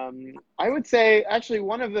 I would say, actually,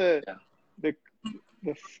 one of the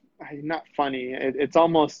not funny, it's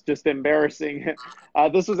almost just embarrassing.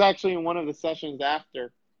 This was actually in one of the sessions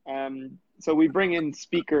after. So we bring in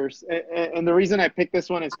speakers, and the reason I picked this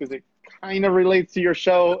one is because it kind of relates to your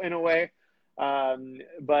show in a way.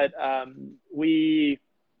 But we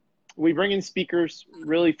bring in speakers,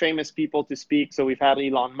 really famous people to speak. So we've had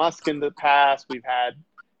Elon Musk in the past. We've had,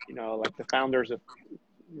 like the founders of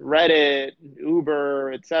Reddit,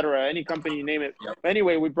 Uber, etc. Any company, you name it. Yep. But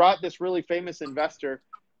anyway, we brought this really famous investor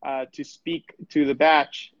to speak to the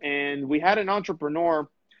batch, and we had an entrepreneur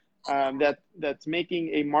that's making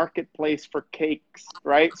a marketplace for cakes,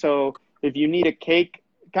 right? So if you need a cake,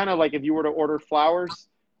 kind of like if you were to order flowers,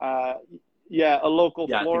 a local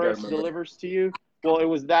florist delivers to you. Well, it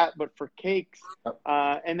was that, but for cakes.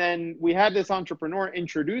 And then we had this entrepreneur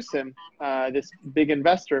introduce him, this big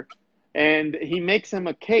investor, and he makes him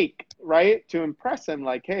a cake, right? To impress him,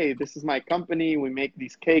 like, hey, this is my company. We make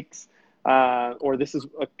these cakes, or this is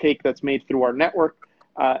a cake that's made through our network.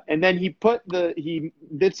 And then he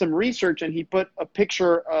did some research and he put a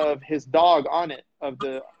picture of his dog on it,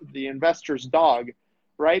 the investor's dog,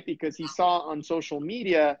 right? Because he saw on social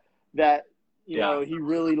media that, you know, he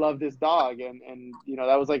really loved his dog, and you know,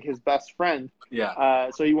 that was like his best friend.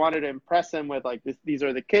 So he wanted to impress him with like, these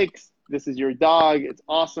are the kicks. This is your dog. It's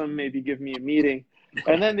awesome. Maybe give me a meeting.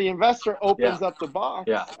 And then the investor opens up the box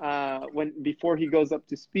before he goes up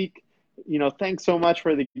to speak. You know, thanks so much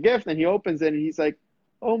for the gift. And he opens it and he's like,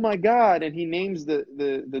 oh my God. And he names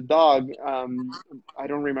the dog. I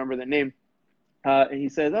don't remember the name. And he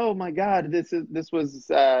says, oh my God, this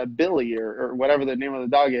was Billy or whatever the name of the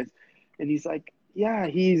dog is. And he's like, yeah,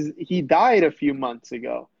 he died a few months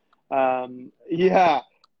ago.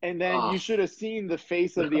 And then you should have seen the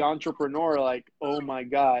face of the entrepreneur, like, oh my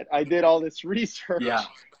God, I did all this research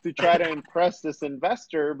to try to impress this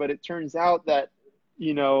investor, but it turns out that,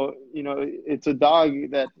 you know, it's a dog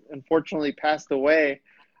that unfortunately passed away.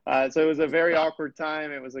 So it was a very awkward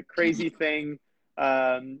time. It was a crazy thing.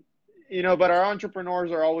 You know, but our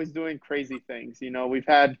entrepreneurs are always doing crazy things. You know, we've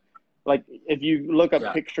had, like, if you look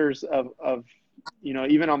up pictures of, you know,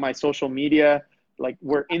 even on my social media, like,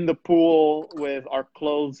 we're in the pool with our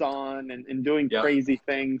clothes on and doing crazy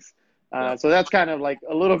things. So that's kind of like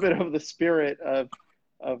a little bit of the spirit of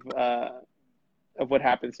what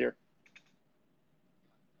happens here.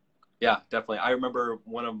 Yeah, definitely. I remember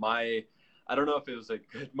one of my, I don't know if it was a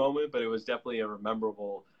good moment, but it was definitely a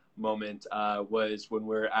memorable moment, was when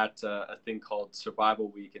we're at a thing called Survival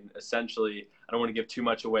Week. And essentially, I don't want to give too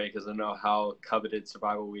much away because I know how coveted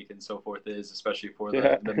Survival Week and so forth is, especially for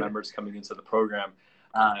the members coming into the program.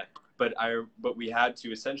 But we had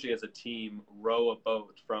to essentially, as a team, row a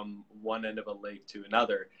boat from one end of a lake to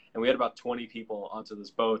another. And we had about 20 people onto this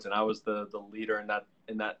boat. And I was the leader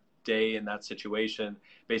in that day, in that situation,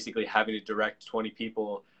 basically having to direct 20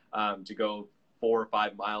 people to go 4 or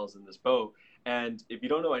 5 miles in this boat. And if you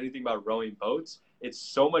don't know anything about rowing boats, it's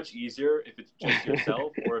so much easier if it's just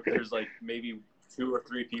yourself or if there's like maybe 2 or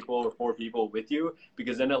 3 people or 4 people with you,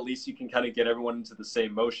 because then at least you can kind of get everyone into the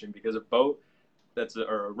same motion. Because a boat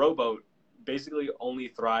or a rowboat basically only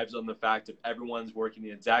thrives on the fact if everyone's working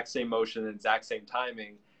the exact same motion and exact same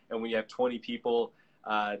timing. And when you have 20 people,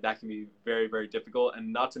 that can be very, very difficult.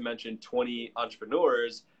 And not to mention 20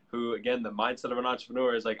 entrepreneurs who, again, the mindset of an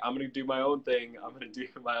entrepreneur is like, I'm going to do my own thing. I'm going to do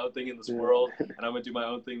my own thing in this world, and I'm going to do my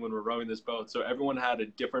own thing when we're rowing this boat. So everyone had a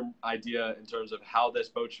different idea in terms of how this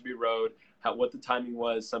boat should be rowed, what the timing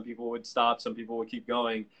was. Some people would stop, some people would keep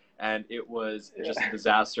going, and it was just a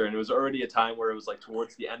disaster. And it was already a time where it was like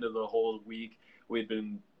towards the end of the whole week. We had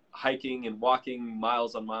been hiking and walking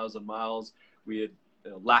miles on miles on miles. We had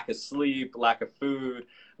lack of sleep, lack of food,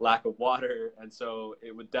 lack of water. And so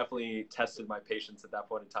it would definitely tested my patience at that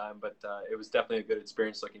point in time. But it was definitely a good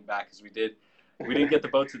experience looking back, because we didn't get the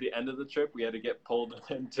boat to the end of the trip. We had to get pulled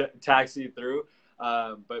and taxied through.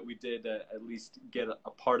 But we did at least get a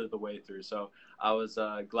part of the way through. So I was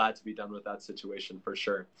glad to be done with that situation for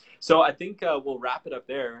sure. So I think we'll wrap it up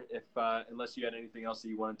there, unless you had anything else that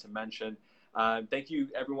you wanted to mention. Thank you,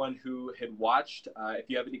 everyone who had watched. If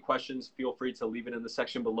you have any questions, feel free to leave it in the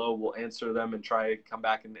section below. We'll answer them and try to come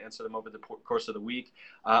back and answer them over the course of the week.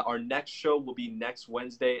 Our next show will be next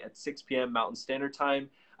Wednesday at 6 p.m. Mountain Standard Time,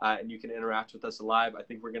 and you can interact with us live. I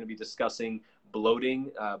think we're going to be discussing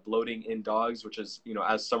bloating in dogs, which is,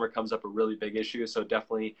 as summer comes up, a really big issue. So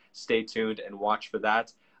definitely stay tuned and watch for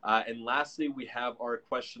that. And lastly, we have our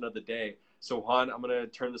question of the day. So Juan, I'm going to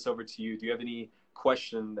turn this over to you. Do you have any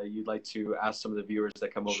question that you'd like to ask some of the viewers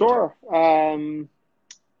that come over? Sure.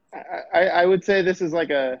 I would say this is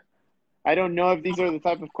like I don't know if these are the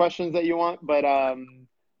type of questions that you want, but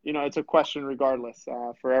it's a question regardless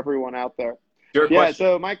for everyone out there. Your question.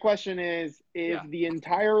 So my question is, if the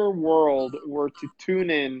entire world were to tune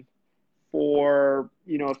in for,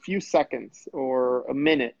 a few seconds or a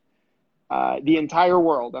minute, the entire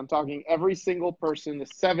world, I'm talking every single person, the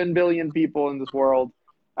 7 billion people in this world,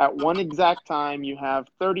 at one exact time, you have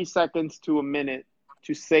 30 seconds to a minute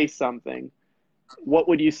to say something. What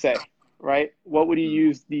would you say, right? What would you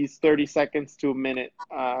use these 30 seconds to a minute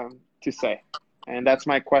to say? And that's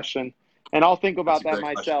my question. And I'll think about that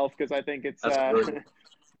myself, because I think it's I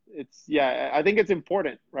think it's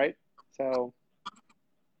important, right? So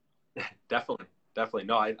definitely.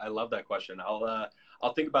 No, I love that question.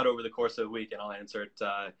 I'll think about it over the course of the week, and I'll answer it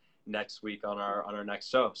next week on our next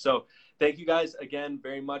show. So thank you guys again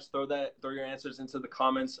very much. Throw your answers into the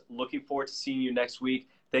comments. Looking forward to seeing you next week.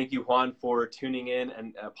 Thank you, Juan, for tuning in,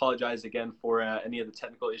 and apologize again for any of the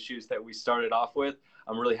technical issues that we started off with.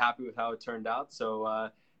 I'm really happy with how it turned out. So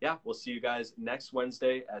we'll see you guys next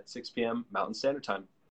Wednesday at 6 p.m. Mountain Standard Time.